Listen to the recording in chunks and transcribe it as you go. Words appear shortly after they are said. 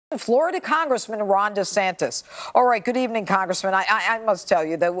Florida Congressman Ron Desantis. All right, good evening, Congressman. I must tell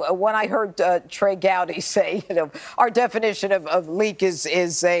you that when I heard Trey Gowdy say, our definition of leak is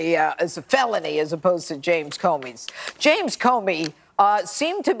a felony as opposed to James Comey's. James Comey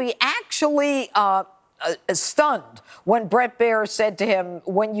seemed to be actually stunned when Bret Baier said to him,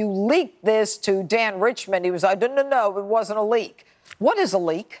 when you leaked this to Dan Richmond, he was like, no, it wasn't a leak. What is a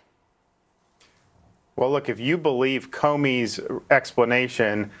leak? Well, look, if you believe Comey's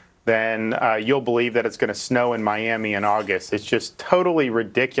explanation, then you'll believe that it's going to snow in Miami in August. It's just totally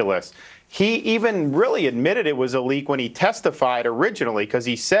ridiculous. He even really admitted it was a leak when he testified originally, because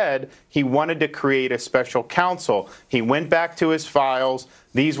he said he wanted to create a special counsel. He went back to his files.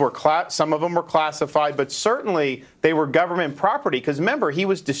 These were some of them were classified, but certainly they were government property, because remember, he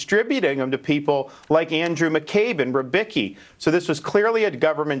was distributing them to people like Andrew McCabe and Rubicki. So this was clearly a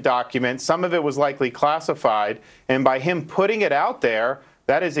government document. Some of it was likely classified, and by him putting it out there,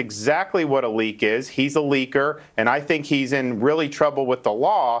 that is exactly what a leak is. He's a leaker, and I think he's in really trouble with the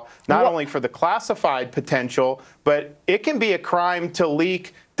law, not only for the classified potential, but it can be a crime to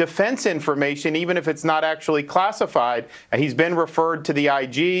leak defense information, even if it's not actually classified. He's been referred to the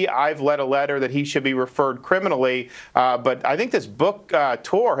IG. I've led a letter that he should be referred criminally. But I think this book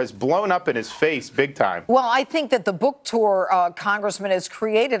tour has blown up in his face big time. Well, I think that the book tour, Congressman, has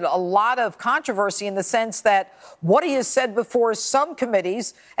created a lot of controversy in the sense that what he has said before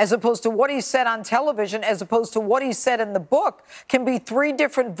subcommittees, as opposed to what he said on television, as opposed to what he said in the book, can be three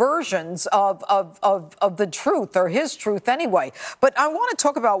different versions of the truth, or his truth anyway. But I want to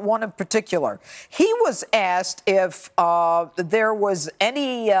talk about one in particular. He was asked if there was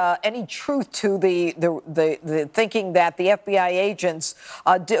any truth to the thinking that the FBI agents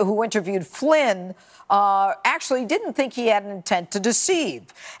who interviewed Flynn actually didn't think he had an intent to deceive.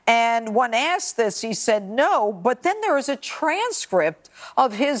 And when asked this, he said no, but then there is a transcript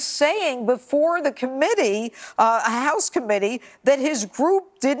of his saying before the committee, a House committee, that his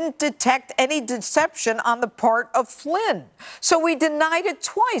group didn't detect any deception on the part of Flynn. So he denied it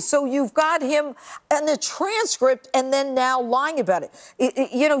twice. So you've got him in the transcript and then now lying about it.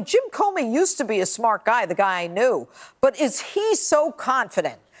 You know, Jim Comey used to be a smart guy, the guy I knew, but is he so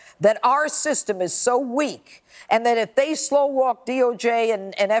confident that our system is so weak, and that if they slow walk DOJ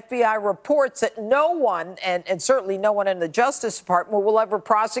and FBI reports that no one, and certainly no one in the Justice Department, will ever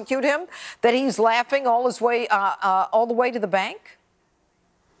prosecute him, that he's laughing all the way to the bank?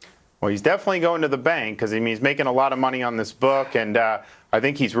 Well, he's definitely going to the bank, because he's making a lot of money on this book, and I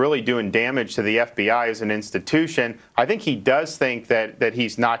think he's really doing damage to the FBI as an institution. I think he does think that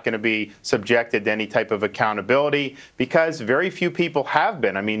he's not going to be subjected to any type of accountability, because very few people have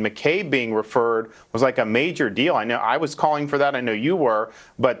been. I mean, McCabe being referred was like a major deal. I know I was calling for that. I know you were.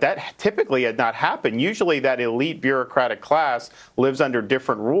 But that typically had not happened. Usually that elite bureaucratic class lives under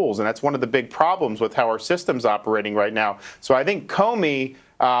different rules, and that's one of the big problems with how our system's operating right now. So I think Comey,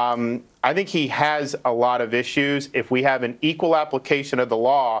 I think he has a lot of issues. If we have an equal application of the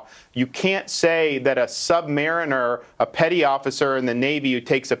law, you can't say that a submariner, a petty officer in the Navy who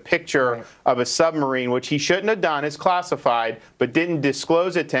takes a picture of a submarine, which he shouldn't have done, is classified, but didn't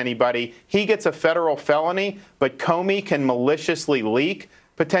disclose it to anybody, he gets a federal felony, but Comey can maliciously leak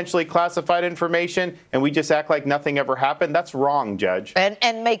potentially classified information, and we just act like nothing ever happened. That's wrong, Judge.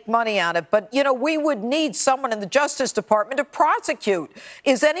 And make money on it. But, you know, we would need someone in the Justice Department to prosecute.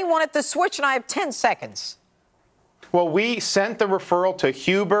 Is anyone at the switch? And I have 10 seconds. Well, we sent the referral to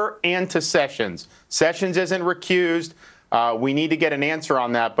Huber and to Sessions. Sessions isn't recused. We need to get an answer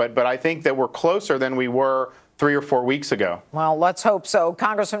on that. But I think that we're closer than we were 3 or 4 weeks ago. Well, let's hope so.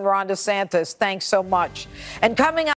 Congressman Ron DeSantis, thanks so much. And coming up.